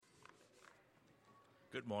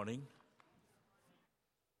Good morning.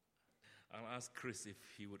 I'll ask Chris if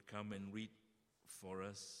he would come and read for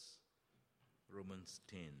us Romans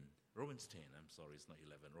 10. Romans 10, I'm sorry, it's not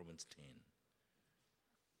 11, Romans 10.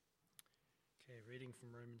 Okay, reading from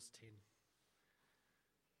Romans 10.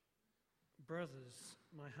 Brothers,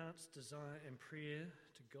 my heart's desire and prayer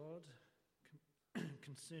to God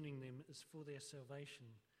concerning them is for their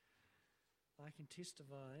salvation. I can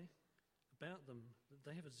testify about them that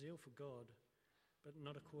they have a zeal for God, but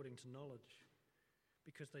not according to knowledge,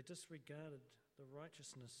 because they disregarded the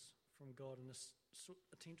righteousness from God and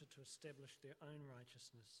attempted to establish their own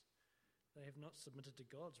righteousness. They have not submitted to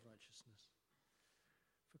God's righteousness.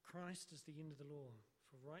 For Christ is the end of the law,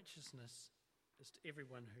 for righteousness is to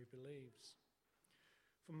everyone who believes.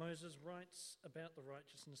 For Moses writes about the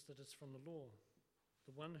righteousness that is from the law.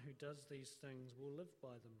 The one who does these things will live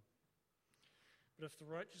by them. But if the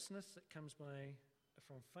righteousness that comes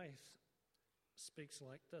from faith speaks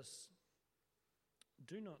like this,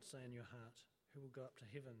 do not say in your heart, who will go up to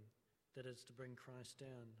heaven, that is to bring Christ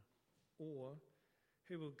down, or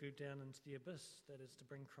who will go down into the abyss, that is to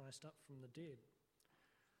bring Christ up from the dead.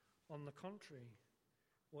 On the contrary,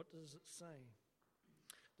 what does it say?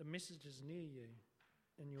 The message is near you,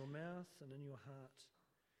 in your mouth and in your heart.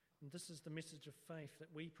 And this is the message of faith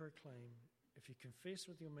that we proclaim. If you confess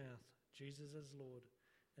with your mouth Jesus is Lord,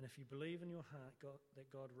 and if you believe in your heart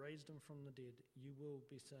that God raised him from the dead, you will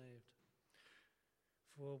be saved.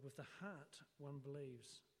 For with the heart one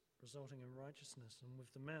believes, resulting in righteousness, and with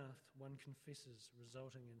the mouth one confesses,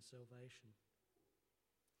 resulting in salvation.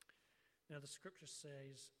 Now the scripture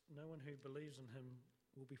says, no one who believes in him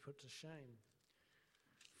will be put to shame,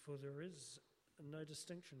 for there is no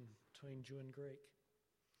distinction between Jew and Greek,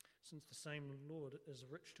 since the same Lord is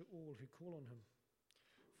rich to all who call on him.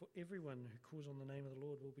 For everyone who calls on the name of the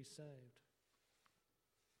Lord will be saved.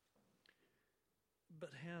 But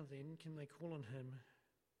how then can they call on him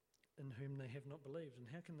in whom they have not believed? And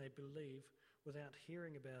how can they believe without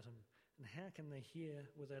hearing about him? And how can they hear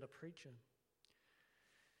without a preacher?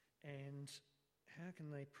 And how can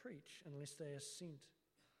they preach unless they are sent?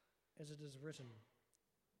 As it is written,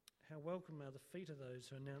 how welcome are the feet of those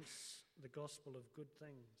who announce the gospel of good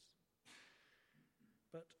things.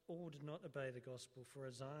 But all did not obey the gospel, for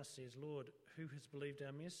Isaiah says, Lord, who has believed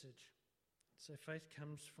our message? So faith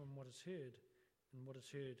comes from what is heard, and what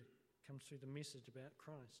is heard comes through the message about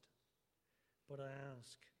Christ. But I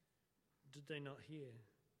ask, did they not hear?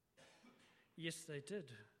 Yes, they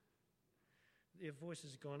did. Their voice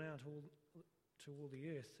has gone out to all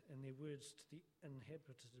the earth, and their words to the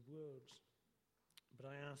inhabited worlds. But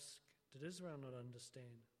I ask, did Israel not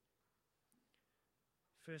understand?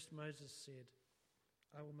 First Moses said,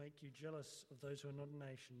 I will make you jealous of those who are not a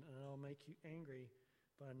nation, and I will make you angry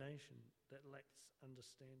by a nation that lacks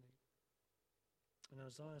understanding. And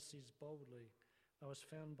Isaiah says boldly, I was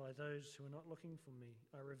found by those who were not looking for me.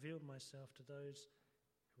 I revealed myself to those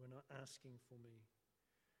who were not asking for me.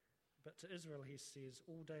 But to Israel he says,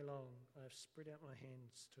 all day long I have spread out my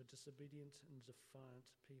hands to a disobedient and defiant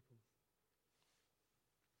people.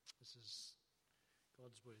 This is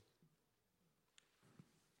God's word.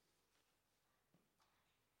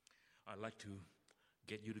 I'd like to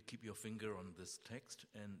get you to keep your finger on this text,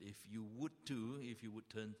 and if you would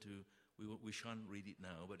turn to, we shan't read it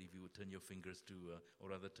now, but if you would turn your fingers to, or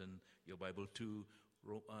rather turn your Bible to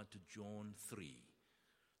John 3.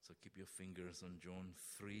 So keep your fingers on John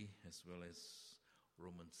 3 as well as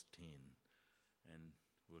Romans 10, and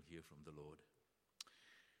we'll hear from the Lord.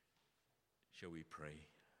 Shall we pray?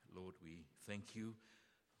 Lord, we thank you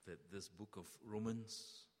that this book of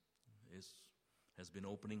Romans has been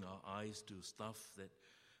opening our eyes to stuff that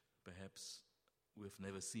perhaps we've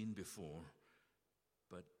never seen before,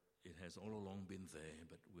 but it has all along been there,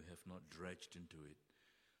 but we have not dredged into it.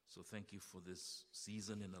 So thank you for this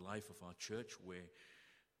season in the life of our church where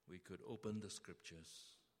we could open the scriptures,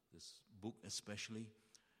 this book especially,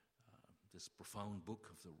 this profound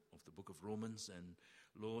book of the book of Romans, and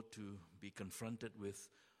Lord, to be confronted with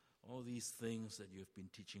all these things that you have been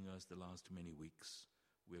teaching us the last many weeks.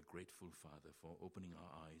 We are grateful, Father, for opening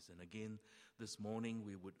our eyes. And again, this morning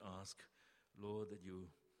we would ask, Lord, that you,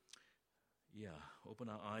 open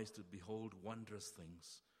our eyes to behold wondrous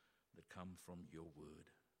things that come from your word.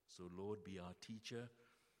 So, Lord, be our teacher,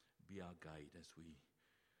 be our guide as we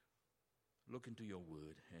look into your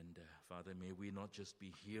word. And, Father, may we not just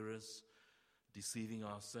be hearers, deceiving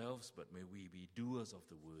ourselves, but may we be doers of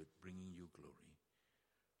the word, bringing you glory.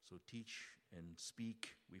 So teach and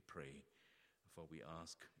speak, we pray, for we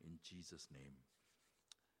ask in Jesus' name.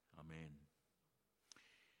 Amen.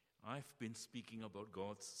 I've been speaking about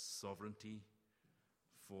God's sovereignty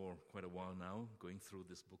for quite a while now, going through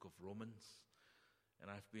this book of Romans. And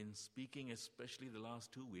I've been speaking, especially the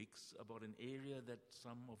last 2 weeks, about an area that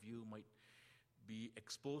some of you might be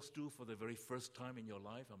exposed to for the very first time in your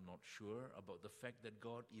life. I'm not sure, about the fact that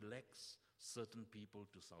God elects certain people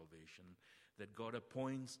to salvation, that God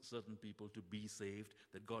appoints certain people to be saved,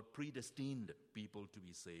 that God predestined people to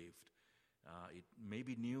be saved. It may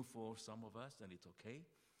be new for some of us, and it's okay.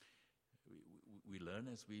 We learn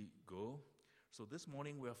as we go. So this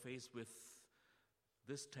morning we are faced with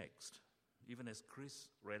this text. Even as Chris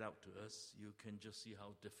read out to us, you can just see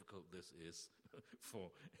how difficult this is for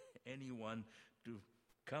anyone to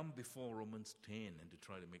come before Romans 10 and to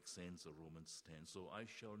try to make sense of Romans 10. So I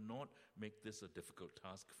shall not make this a difficult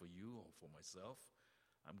task for you or for myself.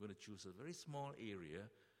 I'm going to choose a very small area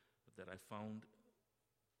that I found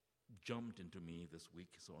jumped into me this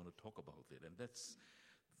week, so I want to talk about it. And that's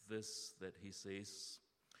this, that he says,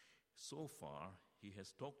 so far, he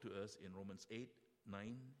has talked to us in Romans 8,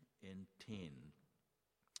 9, and 10.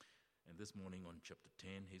 And this morning on chapter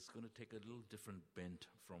 10, he's going to take a little different bent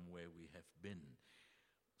from where we have been.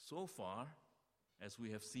 So far, as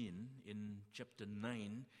we have seen, in chapter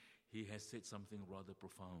 9, he has said something rather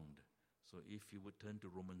profound. So if you would turn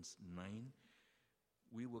to Romans 9,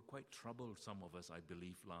 we were quite troubled, some of us, I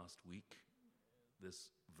believe, last week. This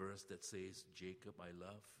verse that says, Jacob I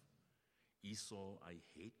love, Esau I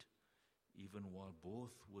hate, even while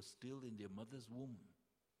both were still in their mother's womb.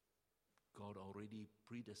 God already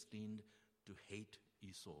predestined to hate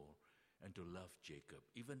Esau and to love Jacob,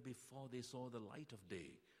 even before they saw the light of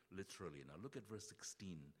day, literally. Now look at verse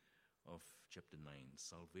 16 of chapter 9.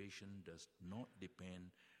 Salvation does not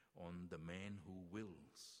depend on the man who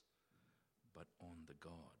wills, but on the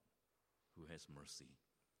God who has mercy.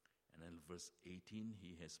 And in verse 18,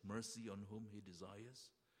 he has mercy on whom he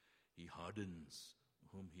desires. He hardens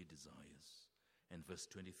whom he desires. And verse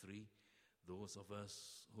 23, those of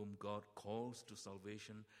us whom God calls to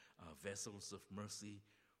salvation are vessels of mercy,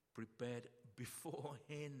 prepared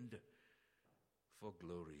beforehand for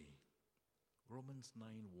glory. Romans 9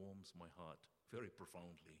 warms my heart very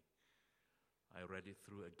profoundly. I read it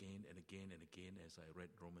through again and again and again as I read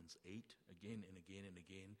Romans 8 again and again and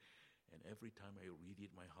again. And every time I read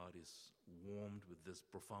it, my heart is warmed with this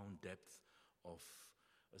profound depth of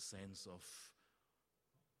a sense of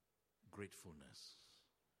gratefulness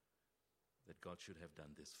that God should have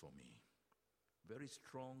done this for me. Very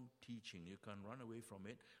strong teaching. You can't run away from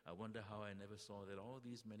it. I wonder how I never saw that all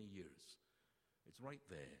these many years. It's right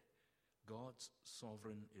there. God's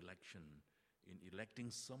sovereign election in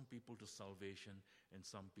electing some people to salvation and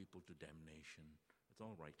some people to damnation. It's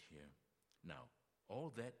all right here. Now,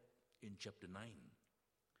 all that in chapter 9.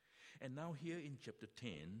 And now here in chapter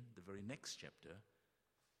 10, the very next chapter,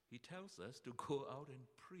 he tells us to go out and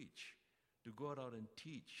preach, to go out and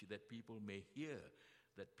teach, that people may hear,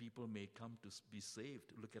 that people may come to be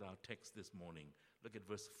saved. Look at our text this morning. Look at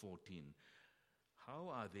verse 14. How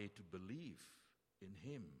are they to believe in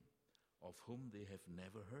him of whom they have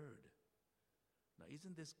never heard? Now,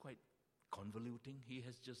 isn't this quite convoluting? He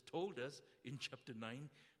has just told us in chapter 9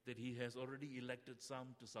 that he has already elected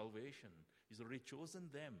some to salvation. He's already chosen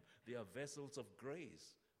them. They are vessels of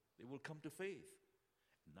grace. They will come to faith.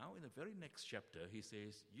 Now, in the very next chapter, he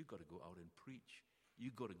says, you got to go out and preach.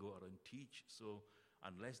 You got to go out and teach. So,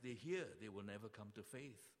 unless they hear, they will never come to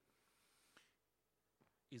faith.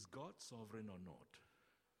 Is God sovereign or not?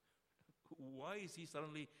 Why is he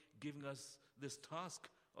suddenly giving us this task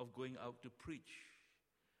of going out to preach?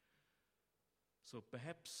 So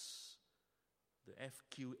perhaps the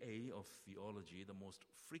FQA of theology, the most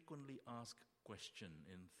frequently asked question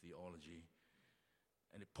in theology,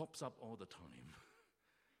 and it pops up all the time,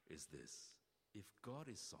 is this: if God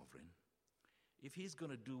is sovereign, if he's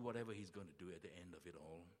going to do whatever he's going to do at the end of it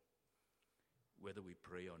all, whether we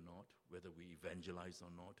pray or not, whether we evangelize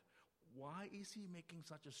or not, why is he making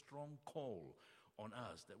such a strong call on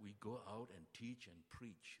us that we go out and teach and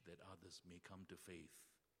preach that others may come to faith?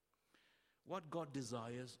 What God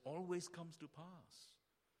desires always comes to pass.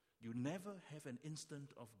 You never have an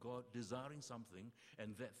instant of God desiring something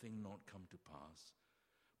and that thing not come to pass.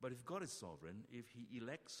 But if God is sovereign, if he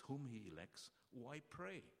elects whom he elects, why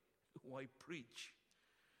pray? Why preach?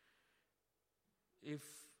 If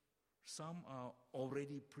some are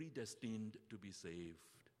already predestined to be saved,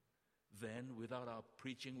 then without our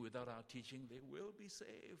preaching, without our teaching, they will be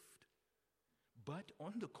saved. But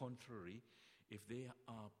on the contrary, if they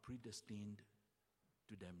are predestined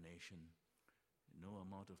to damnation, no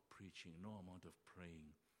amount of preaching, no amount of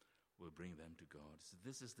praying will bring them to God. So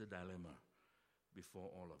this is the dilemma before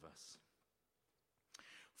all of us.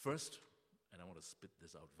 First, and I want to spit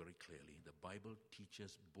this out very clearly, the Bible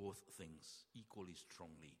teaches both things equally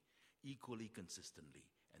strongly, equally consistently,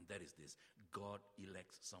 and that is this: God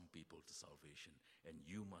elects some people to salvation, and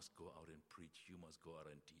you must go out and preach, you must go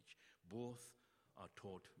out and teach. Both are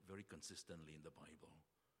taught very consistently in the Bible.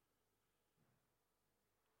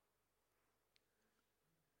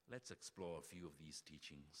 Let's explore a few of these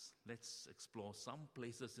teachings. Let's explore some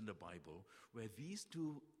places in the Bible where these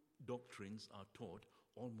two doctrines are taught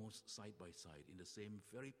almost side by side in the same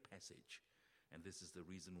very passage. And this is the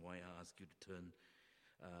reason why I ask you to turn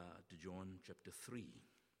to John chapter 3.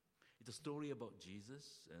 It's a story about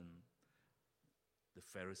Jesus and the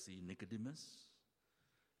Pharisee Nicodemus.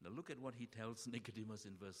 Now look at what he tells Nicodemus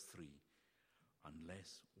in verse 3.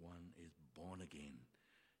 Unless one is born again,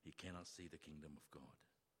 he cannot see the kingdom of God.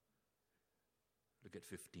 Look at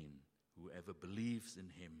 15. Whoever believes in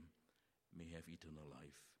him may have eternal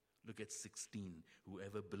life. Look at 16.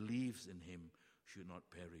 Whoever believes in him should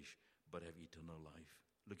not perish, but have eternal life.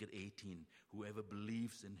 Look at 18. Whoever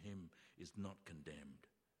believes in him is not condemned.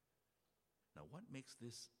 Now, what makes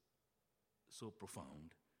this so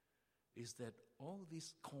profound is that all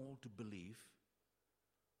this call to believe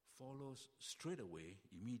follows straight away,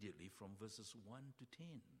 immediately, from verses 1 to 10.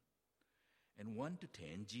 And 1 to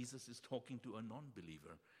 10, Jesus is talking to a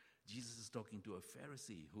non-believer. Jesus is talking to a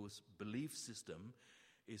Pharisee whose belief system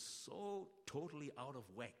is so totally out of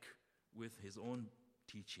whack with his own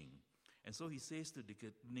teaching. And so he says to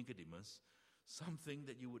Nicodemus something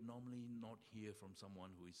that you would normally not hear from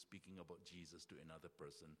someone who is speaking about Jesus to another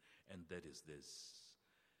person, and that is this: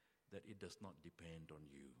 that it does not depend on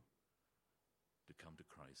you to come to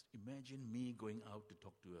Christ. Imagine me going out to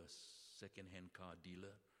talk to a second-hand car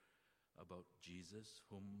dealer about Jesus,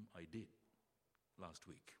 whom I did last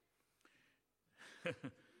week.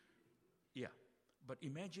 Yeah, but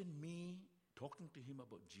imagine me talking to him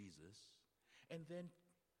about Jesus and then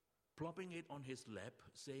plopping it on his lap,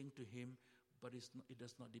 saying to him, but it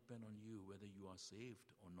does not depend on you whether you are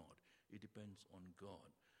saved or not. It depends on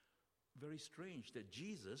God. Very strange that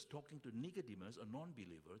Jesus, talking to Nicodemus, a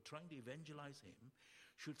non-believer, trying to evangelize him,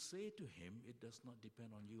 should say to him, it does not depend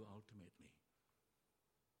on you ultimately.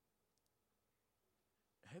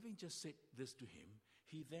 Having just said this to him,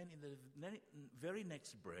 he then in the very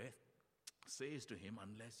next breath says to him,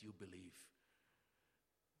 unless you believe,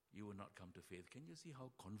 you will not come to faith. Can you see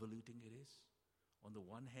how convoluting it is? On the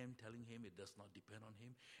one hand, telling him it does not depend on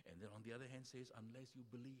him, and then on the other hand says, unless you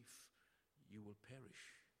believe, you will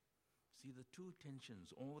perish. See the two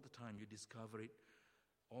tensions all the time. You discover it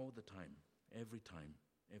all the time,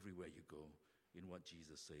 everywhere you go in what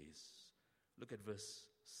Jesus says. Look at verse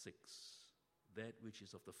 6. That which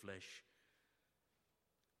is of the flesh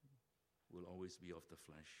will always be of the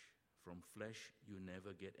flesh. From flesh, you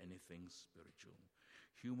never get anything spiritual.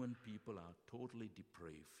 Human people are totally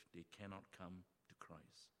depraved. They cannot come to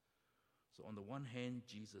Christ. So on the one hand,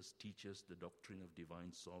 Jesus teaches the doctrine of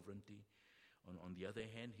divine sovereignty. On the other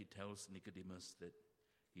hand, he tells Nicodemus that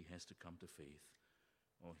he has to come to faith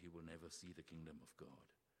or he will never see the kingdom of God.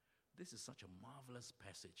 This is such a marvelous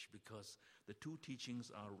passage because the two teachings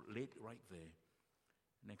are laid right there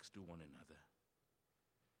next to one another.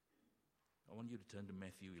 I want you to turn to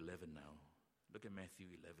Matthew 11 now. Look at Matthew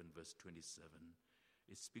 11, verse 27.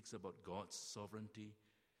 It speaks about God's sovereignty.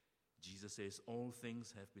 Jesus says, all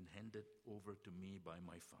things have been handed over to me by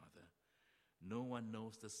my Father. No one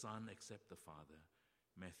knows the Son except the Father.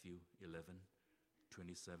 Matthew 11,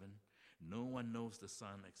 27. No one knows the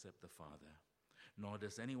Son except the Father. Nor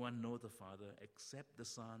does anyone know the Father except the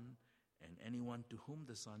Son and anyone to whom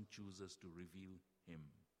the Son chooses to reveal him.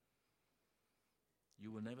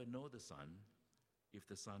 You will never know the Son if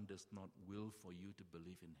the Son does not will for you to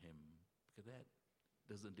believe in him. Because that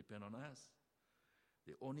doesn't depend on us.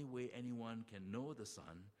 The only way anyone can know the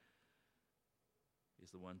Son is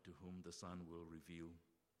the one to whom the Son will reveal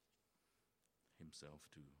himself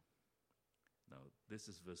to. Now, this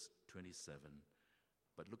is verse 27.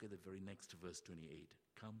 But look at the very next verse 28.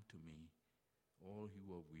 Come to me, all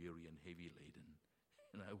who are weary and heavy laden,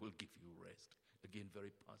 and I will give you rest. Again,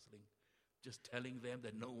 very puzzling. Just telling them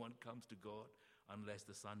that no one comes to God unless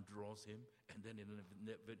the Son draws him. And then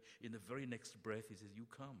in the very next breath, he says, you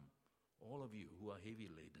come, all of you who are heavy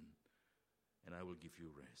laden, and I will give you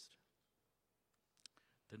rest.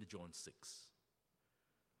 Turn to John 6.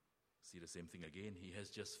 See the same thing again. He has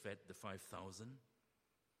just fed the 5,000.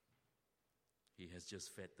 He has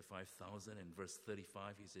just fed the 5,000. In verse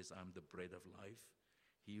 35, he says, I'm the bread of life.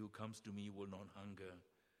 He who comes to me will not hunger.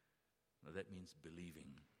 Now that means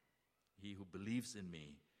believing. He who believes in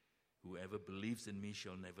me, whoever believes in me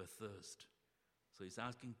shall never thirst. So he's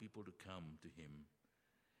asking people to come to him.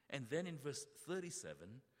 And then in verse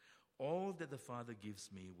 37, all that the Father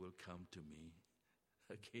gives me will come to me.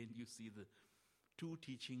 Again, you see the two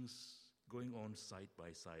teachings going on side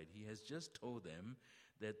by side. He has just told them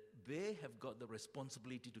that they have got the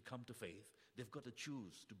responsibility to come to faith. They've got to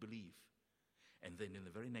choose to believe. And then in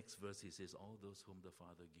the very next verse, he says, all those whom the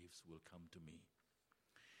Father gives will come to me.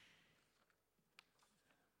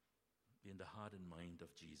 In the heart and mind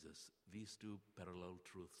of Jesus, these two parallel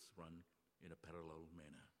truths run in a parallel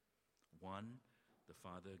manner. One, the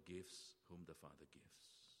Father gives whom the Father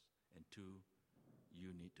gives. And two,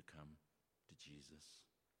 you need to come to Jesus.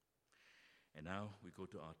 And now we go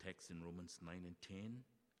to our text in Romans 9 and 10.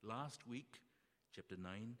 Last week, chapter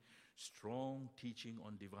 9, strong teaching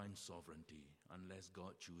on divine sovereignty. Unless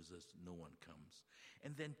God chooses, no one comes.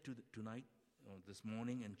 And then tonight, this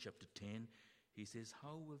morning in chapter 10, he says,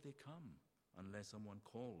 how will they come unless someone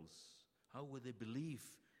calls? How will they believe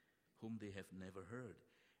whom they have never heard?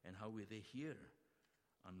 And how will they hear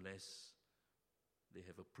unless they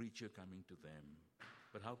have a preacher coming to them?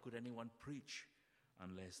 But how could anyone preach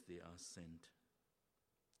unless they are sent?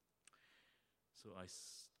 So I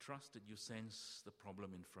trust that you sense the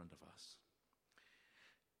problem in front of us.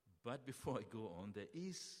 But before I go on, there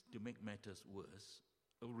is, to make matters worse,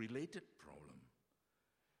 a related problem.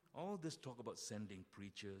 All this talk about sending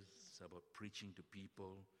preachers, about preaching to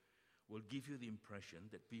people, will give you the impression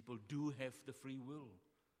that people do have the free will,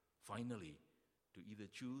 finally, to either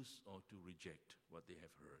choose or to reject what they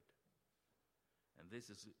have heard. And this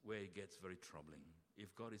is where it gets very troubling.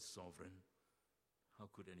 If God is sovereign, how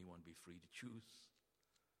could anyone be free to choose?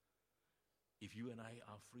 If you and I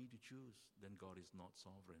are free to choose, then God is not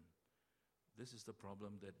sovereign. This is the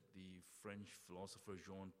problem that the French philosopher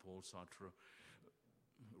Jean-Paul Sartre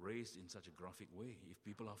raised in such a graphic way. If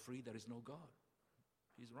people are free, there is no God.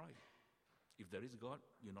 He's right. If there is God,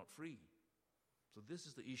 you're not free. So this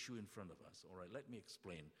is the issue in front of us. All right, let me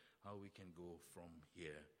explain how we can go from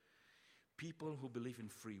here. People who believe in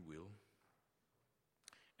free will,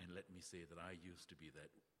 and let me say that I used to be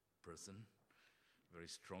that person very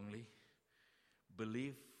strongly,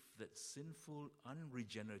 believe that sinful,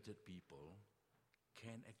 unregenerated people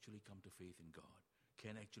can actually come to faith in God,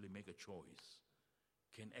 can actually make a choice,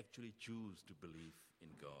 can actually choose to believe in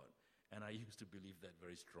God. And I used to believe that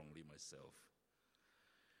very strongly myself.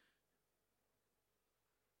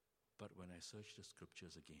 But when I searched the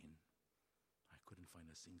scriptures again, I couldn't find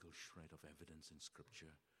a single shred of evidence in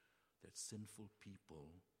scripture that sinful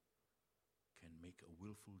people can make a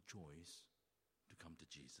willful choice to come to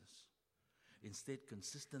Jesus. Instead,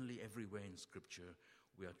 consistently everywhere in scripture,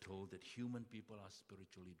 we are told that human people are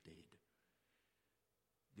spiritually dead.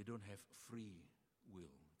 They don't have free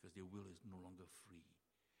will because their will is no longer free.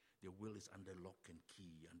 Their will is under lock and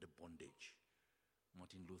key, under bondage.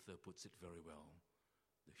 Martin Luther puts it very well.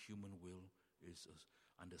 The human will is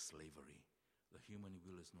under slavery. The human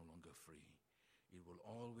will is no longer free. It will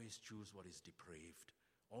always choose what is depraved.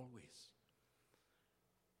 Always.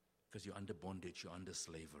 Because you're under bondage, you're under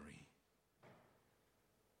slavery.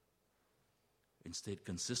 Instead,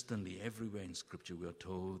 consistently everywhere in Scripture, we are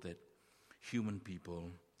told that human people,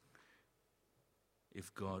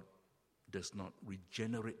 if God does not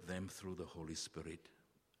regenerate them through the Holy Spirit,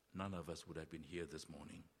 none of us would have been here this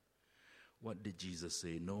morning. What did Jesus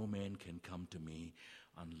say? No man can come to me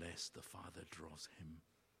unless the Father draws him.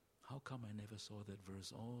 How come I never saw that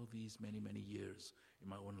verse all these many, many years in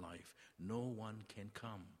my own life? No one can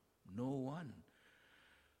come. No one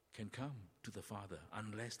can come to the Father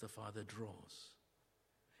unless the Father draws.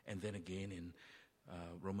 And then again in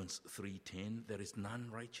Romans 3:10, there is none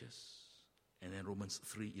righteous. And in Romans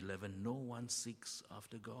 3:11, no one seeks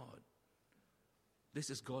after God. This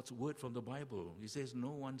is God's word from the Bible. He says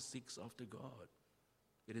no one seeks after God.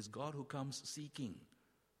 It is God who comes seeking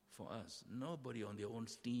for us. Nobody on their own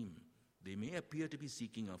steam. They may appear to be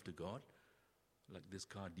seeking after God, like this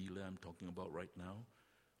car dealer I'm talking about right now,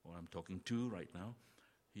 or I'm talking to right now.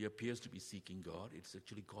 He appears to be seeking God. It's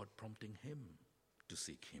actually God prompting him to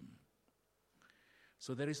seek him.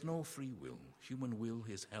 So there is no free will. Human will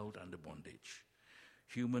is held under bondage.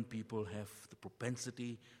 Human people have the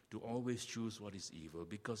propensity to always choose what is evil.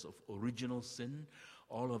 Because of original sin,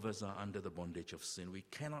 all of us are under the bondage of sin. We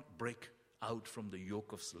cannot break out from the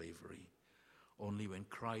yoke of slavery. Only when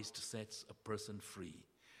Christ sets a person free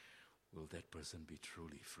will that person be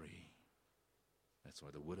truly free. That's why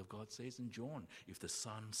the Word of God says in John, if the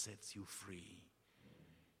Son sets you free,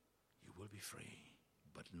 you will be free,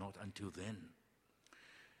 but not until then.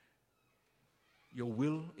 Your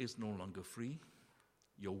will is no longer free.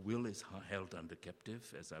 Your will is held under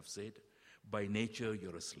captive, as I've said. By nature,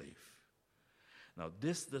 you're a slave. Now,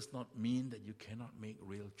 this does not mean that you cannot make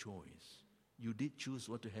real choice. You did choose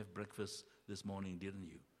what to have breakfast this morning, didn't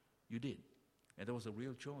you? You did. And that was a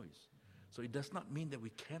real choice. So it does not mean that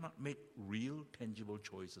we cannot make real, tangible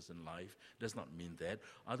choices in life. It does not mean that.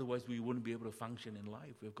 Otherwise, we wouldn't be able to function in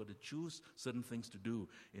life. We've got to choose certain things to do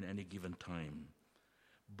in any given time.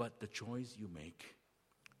 But the choice you make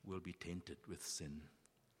will be tainted with sin.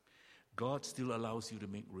 God still allows you to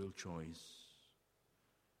make real choice.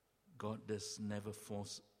 God does never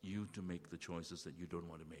force you to make the choices that you don't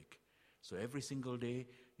want to make. So every single day,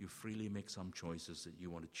 you freely make some choices that you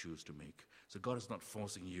want to choose to make. So God is not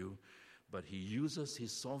forcing you, but He uses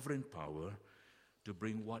His sovereign power to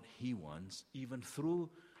bring what He wants, even through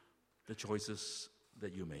the choices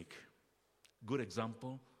that you make. Good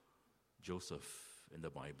example, Joseph in the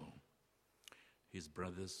Bible. His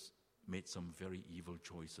brothers made some very evil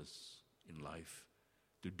choices in life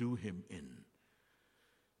to do him in,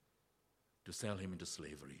 to sell him into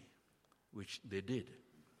slavery, which they did.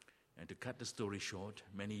 And to cut the story short,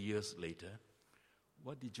 many years later,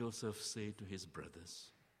 what did Joseph say to his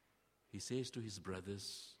brothers? He says to his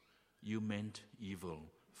brothers, "You meant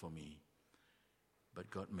evil for me, but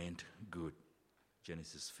God meant good."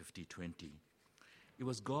 Genesis 50:20. It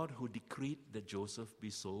was God who decreed that Joseph be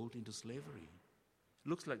sold into slavery. It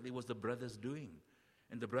looks like it was the brothers doing.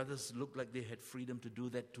 And the brothers looked like they had freedom to do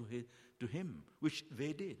that to him, which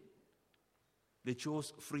they did. They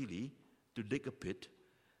chose freely to dig a pit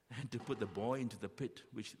and to put the boy into the pit,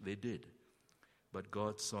 which they did. But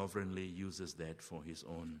God sovereignly uses that for His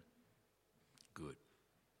own good.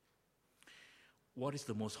 What is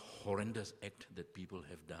the most horrendous act that people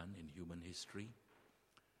have done in human history?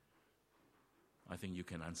 I think you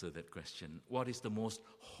can answer that question. What is the most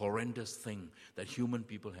horrendous thing that human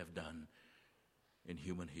people have done in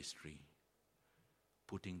human history?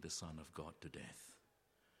 Putting the Son of God to death.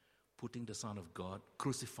 Putting the Son of God,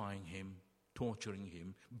 crucifying Him, torturing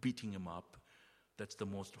Him, beating Him up. That's the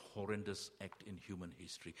most horrendous act in human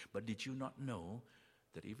history. But did you not know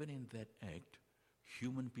that even in that act,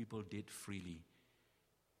 human people did freely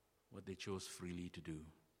what they chose freely to do,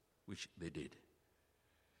 which they did?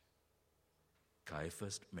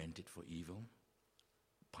 Caiaphas meant it for evil.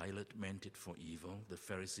 Pilate meant it for evil. The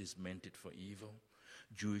Pharisees meant it for evil.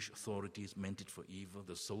 Jewish authorities meant it for evil.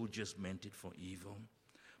 The soldiers meant it for evil.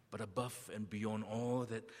 But above and beyond all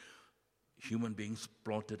that human beings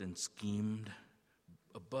plotted and schemed,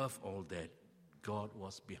 above all that, God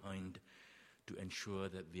was behind to ensure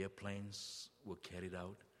that their plans were carried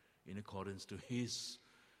out in accordance to His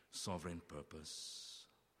sovereign purpose.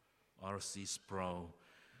 R.C. Sproul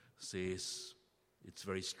says, it's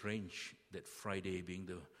very strange that Friday being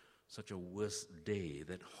such a worst day,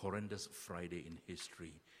 that horrendous Friday in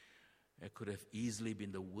history, it could have easily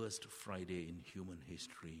been the worst Friday in human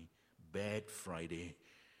history, bad Friday,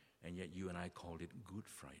 and yet you and I called it Good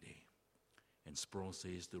Friday. And Sproul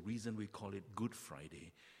says the reason we call it Good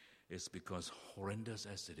Friday is because, horrendous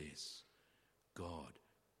as it is, God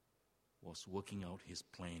was working out His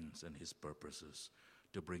plans and His purposes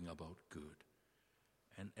to bring about good.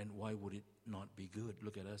 And why would it not be good?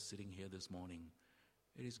 Look at us sitting here this morning.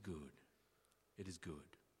 It is good. It is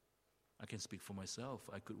good. I can speak for myself.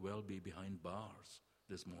 I could well be behind bars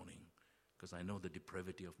this morning because I know the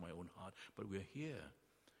depravity of my own heart. But we're here.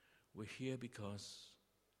 We're here because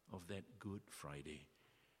of that Good Friday,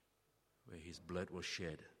 where His blood was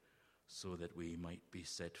shed so that we might be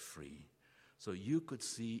set free. So you could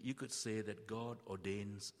say that God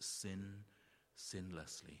ordains sin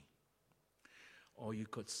sinlessly. Or you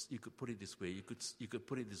could put it this way. You could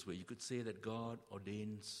put it this way. You could say that God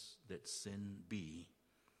ordains that sin be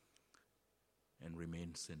and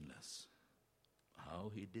remain sinless.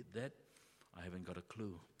 How He did that, I haven't got a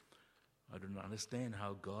clue. I don't understand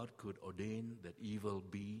how God could ordain that evil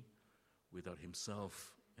be without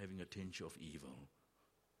Himself having a tinge of evil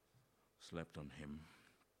slapped on Him.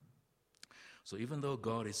 So even though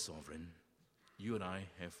God is sovereign, you and I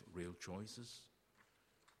have real choices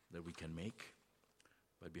that we can make.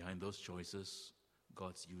 But behind those choices,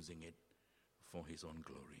 God's using it for His own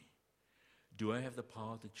glory. Do I have the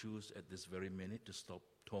power to choose at this very minute to stop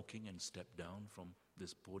talking and step down from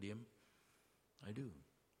this podium? I do.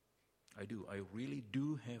 I really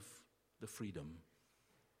do have the freedom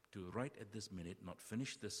to, right at this minute, not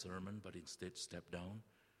finish the sermon, but instead step down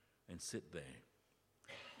and sit there.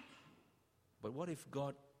 But what if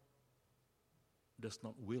God does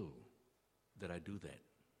not will that I do that?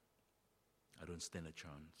 I don't stand a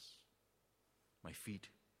chance. My feet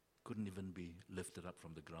couldn't even be lifted up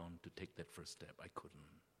from the ground to take that first step. I couldn't.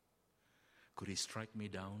 Could He strike me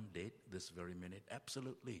down dead this very minute?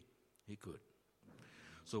 Absolutely, He could.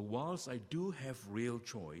 So whilst I do have real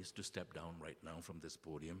choice to step down right now from this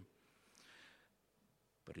podium,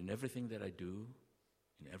 but in everything that I do,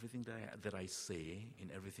 in everything that I say,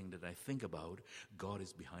 in everything that I think about, God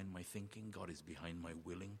is behind my thinking, God is behind my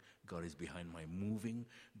willing, God is behind my moving,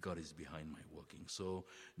 God is behind my working. So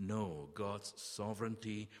no, God's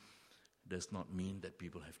sovereignty does not mean that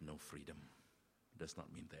people have no freedom. Does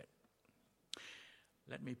not mean that.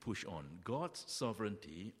 Let me push on. God's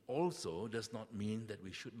sovereignty also does not mean that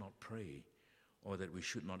we should not pray or that we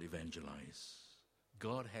should not evangelize.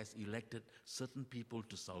 God has elected certain people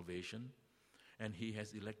to salvation, and He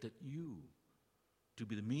has elected you to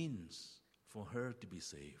be the means for her to be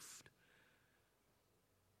saved.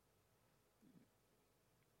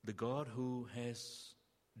 The God who has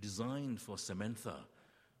designed for Samantha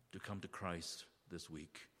to come to Christ this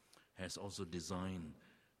week has also designed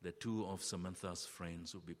that two of Samantha's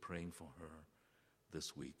friends will be praying for her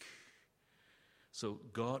this week. So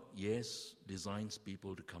God, yes, designs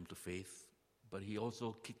people to come to faith, but He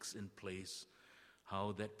also kicks in place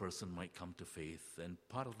how that person might come to faith. And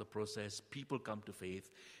part of the process, people come to faith,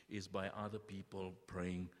 is by other people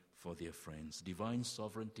praying for their friends. Divine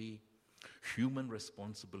sovereignty, human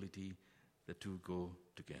responsibility, the two go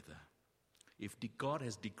together. If God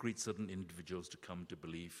has decreed certain individuals to come to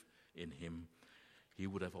believe in Him, He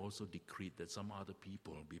would have also decreed that some other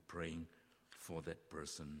people be praying for that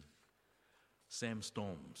person. Sam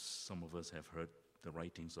Storms, some of us have heard the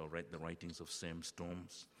writings or read the writings of Sam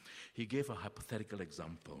Storms. He gave a hypothetical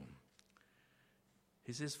example.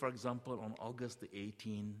 He says, for example, on August the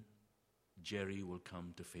 18th, Jerry will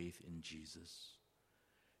come to faith in Jesus.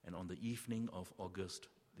 And on the evening of August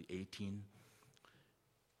the 18th,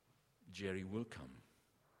 Jerry will come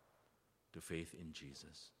to faith in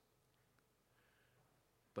Jesus.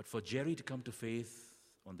 But for Jerry to come to faith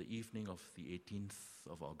on the evening of the 18th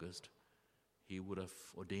of August, he would have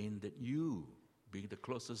ordained that you, being the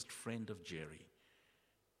closest friend of Jerry,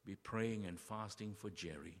 be praying and fasting for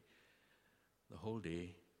Jerry the whole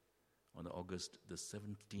day on August the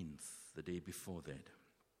 17th, the day before that.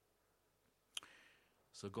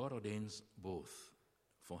 So God ordains both,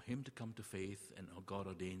 for him to come to faith, and God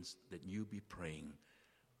ordains that you be praying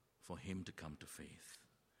for him to come to faith.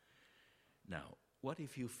 Now, what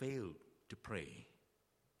if you fail to pray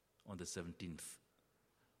on the 17th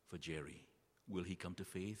for Jerry? Will he come to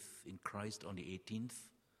faith in Christ on the 18th?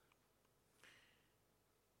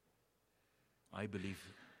 I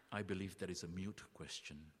believe that is a mute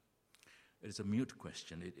question. It is a mute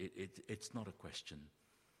question. It's not a question.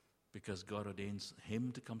 Because God ordains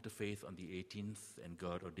him to come to faith on the 18th, and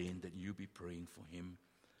God ordained that you be praying for him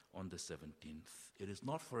on the 17th. It is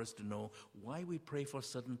not for us to know why we pray for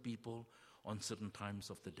certain people on certain times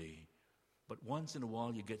of the day. But once in a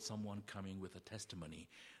while you get someone coming with a testimony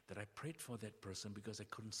that I prayed for that person because I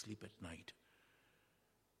couldn't sleep at night.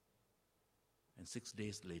 And 6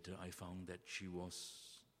 days later I found that she was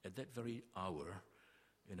at that very hour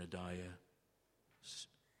in a dire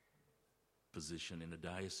position, in a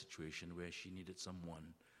dire situation where she needed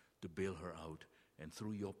someone to bail her out. And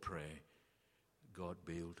through your prayer, God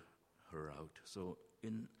bailed her out. So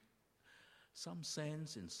in some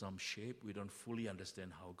sense, in some shape, we don't fully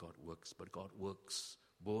understand how God works, but God works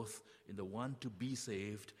both in the one to be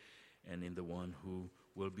saved and in the one who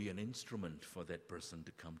will be an instrument for that person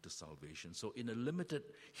to come to salvation. So in a limited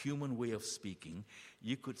human way of speaking,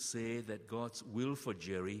 you could say that God's will for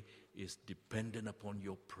Jerry is dependent upon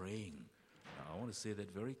your praying. Now, I want to say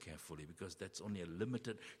that very carefully because that's only a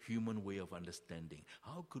limited human way of understanding.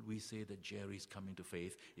 How could we say that Jerry's coming to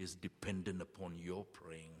faith is dependent upon your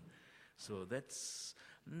praying? So that's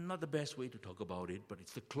not the best way to talk about it, but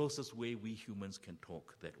it's the closest way we humans can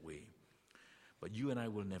talk that way. But you and I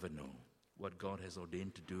will never know what God has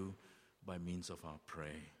ordained to do by means of our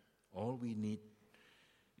prayer. All we need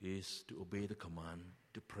is to obey the command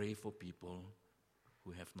to pray for people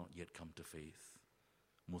who have not yet come to faith.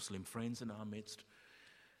 Muslim friends in our midst,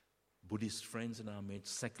 Buddhist friends in our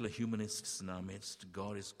midst, secular humanists in our midst,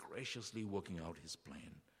 God is graciously working out his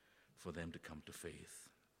plan for them to come to faith.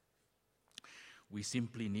 We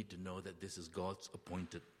simply need to know that this is God's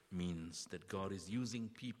appointed means, that God is using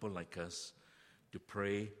people like us to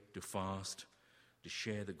pray, to fast, to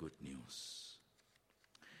share the good news.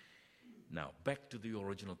 Now, back to the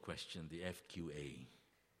original question, the FQA.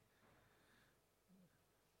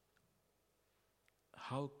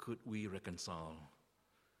 How could we reconcile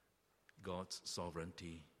God's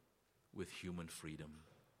sovereignty with human freedom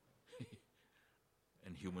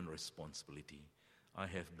and human responsibility? I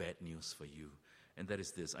have bad news for you, and that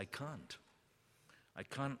is this: I can't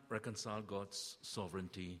reconcile God's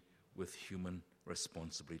sovereignty with human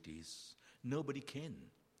responsibilities. Nobody can.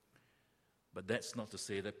 But that's not to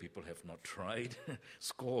say that people have not tried.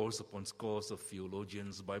 Scores upon scores of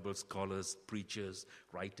theologians, Bible scholars, preachers,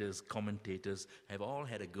 writers, commentators have all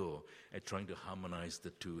had a go at trying to harmonize the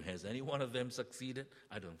two. Has any one of them succeeded?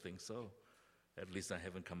 I don't think so. At least I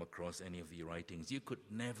haven't come across any of the writings. You could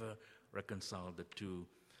never reconcile the two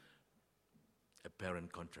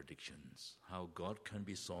apparent contradictions. How God can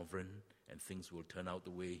be sovereign and things will turn out the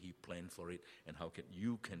way He planned for it, and how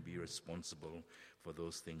you can be responsible for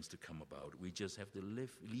those things to come about. We just have to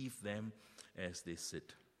leave them as they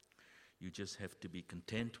sit. You just have to be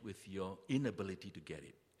content with your inability to get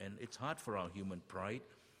it. And it's hard for our human pride.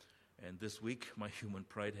 And this week, my human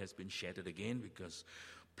pride has been shattered again, because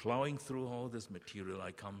plowing through all this material,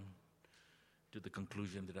 I come to the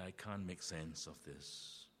conclusion that I can't make sense of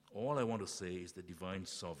this. All I want to say is the divine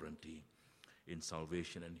sovereignty in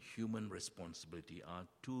salvation and human responsibility are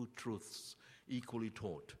two truths equally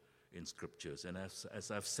taught in Scriptures. And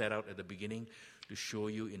as I've set out at the beginning to show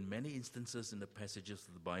you, in many instances in the passages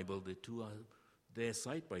of the Bible, the two are there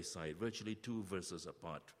side by side, virtually 2 verses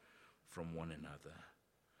apart from one another.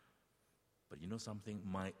 But you know something?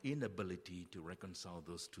 My inability to reconcile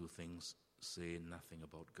those two things say nothing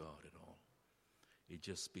about God at all. It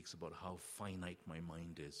just speaks about how finite my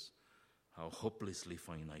mind is, how hopelessly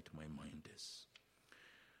finite my mind is.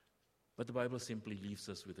 But the Bible simply leaves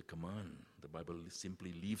us with a command. The Bible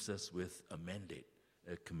simply leaves us with a mandate,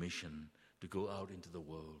 a commission to go out into the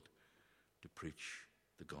world to preach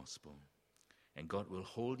the gospel. And God will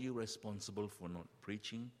hold you responsible for not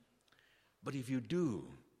preaching. But if you do,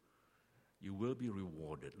 you will be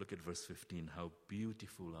rewarded. Look at verse 15. How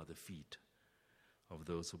beautiful are the feet of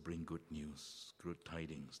those who bring good news, good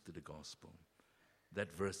tidings to the gospel.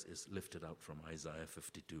 That verse is lifted out from Isaiah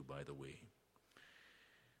 52, by the way.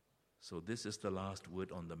 So this is the last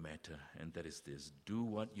word on the matter, and that is this. Do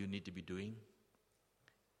what you need to be doing.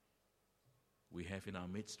 We have in our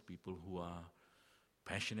midst people who are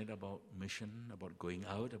passionate about mission, about going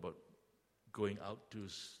out to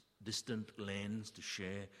distant lands to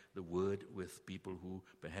share the word with people who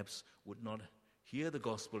perhaps would not hear the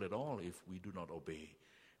gospel at all if we do not obey.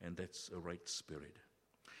 And that's a right spirit.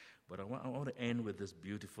 But I want to end with this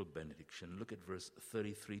beautiful benediction. Look at verse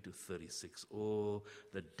 33 to 36. Oh,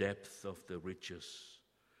 the depth of the riches,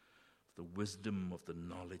 the wisdom of the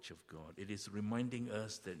knowledge of God. It is reminding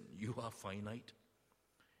us that you are finite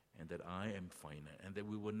and that I am finite, and that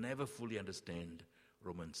we will never fully understand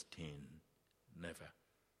Romans 10. Never.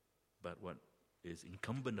 But what is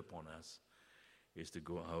incumbent upon us is to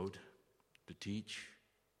go out, to teach,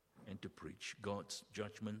 and to preach. God's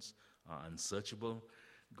judgments are unsearchable.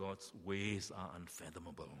 God's ways are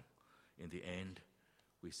unfathomable. In the end,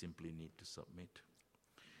 we simply need to submit.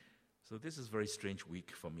 So this is a very strange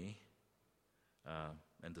week for me.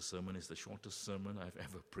 And the sermon is the shortest sermon I've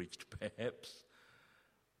ever preached, perhaps.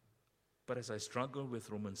 But as I struggle with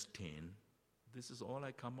Romans 10, this is all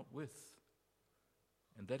I come up with.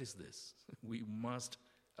 And that is this. We must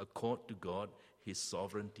accord to God His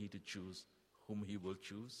sovereignty to choose whom He will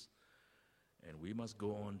choose. And we must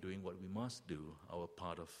go on doing what we must do, our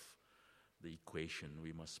part of the equation.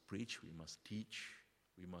 We must preach, we must teach,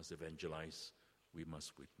 we must evangelize, we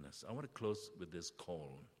must witness. I want to close with this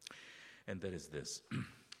call, and that is this.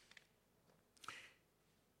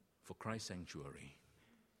 For Christ Sanctuary,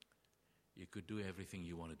 you could do everything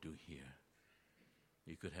you want to do here.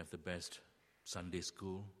 You could have the best Sunday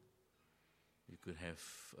school. You could have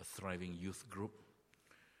a thriving youth group.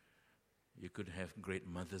 You could have great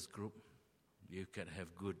mothers group. You can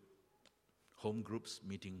have good home groups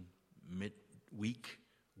meeting mid-week,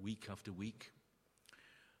 week after week.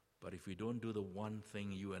 But if we don't do the one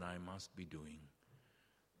thing you and I must be doing,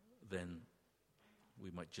 then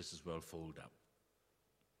we might just as well fold up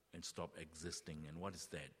and stop existing. And what is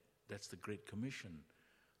that? That's the Great Commission.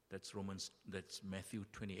 That's Matthew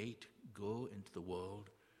 28. Go into the world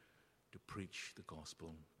to preach the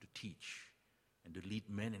gospel, to teach, and to lead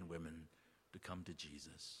men and women to come to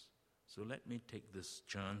Jesus. So let me take this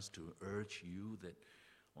chance to urge you that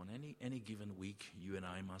on any given week, you and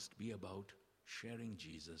I must be about sharing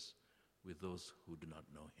Jesus with those who do not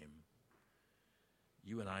know Him.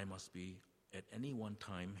 You and I must be at any one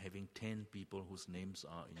time having 10 people whose names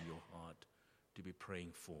are in your heart to be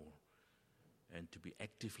praying for, and to be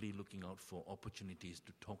actively looking out for opportunities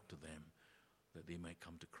to talk to them that they might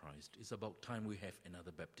come to Christ. It's about time we have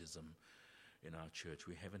another baptism in our church.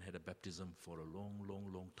 We haven't had a baptism for a long, long,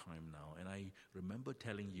 long time now. And I remember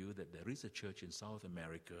telling you that there is a church in South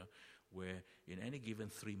America where in any given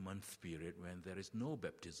 3-month period when there is no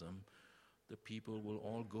baptism, the people will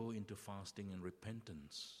all go into fasting and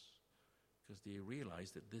repentance because they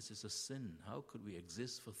realize that this is a sin. How could we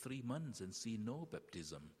exist for 3 months and see no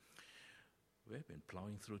baptism? We've been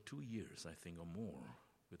plowing through 2 years, I think, or more,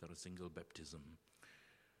 without a single baptism.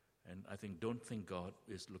 And I think, don't think God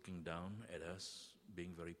is looking down at us,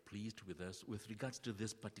 being very pleased with us with regards to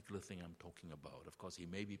this particular thing I'm talking about. Of course, He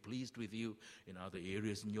may be pleased with you in other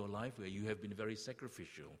areas in your life where you have been very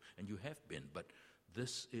sacrificial, and you have been, but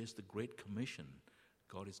this is the Great Commission.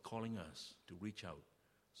 God is calling us to reach out.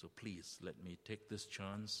 So please, let me take this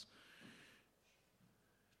chance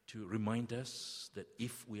to remind us that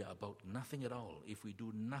if we are about nothing at all, if we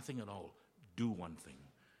do nothing at all, do one thing,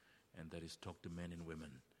 and that is talk to men and women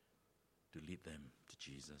to lead them to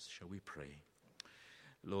Jesus. Shall we pray?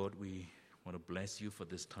 Lord, we want to bless you for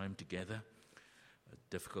this time together. A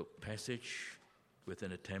difficult passage with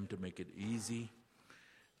an attempt to make it easy.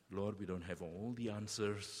 Lord, we don't have all the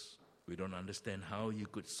answers. We don't understand how you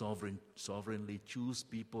could sovereignly choose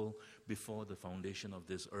people before the foundation of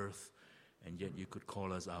this earth, and yet you could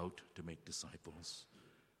call us out to make disciples.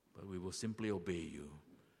 But we will simply obey you.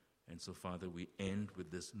 And so, Father, we end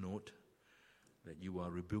with this note that you are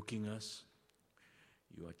rebuking us,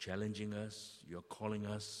 you are challenging us, you are calling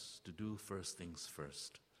us to do first things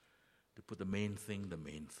first, to put the main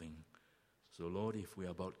thing. So, Lord, if we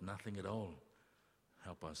are about nothing at all,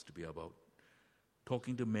 help us to be about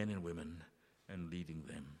talking to men and women and leading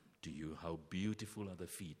them to you. How beautiful are the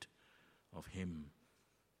feet of Him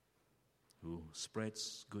who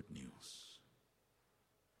spreads good news.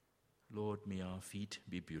 Lord, may our feet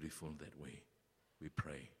be beautiful that way. We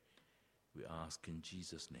pray. We ask in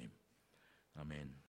Jesus' name. Amen.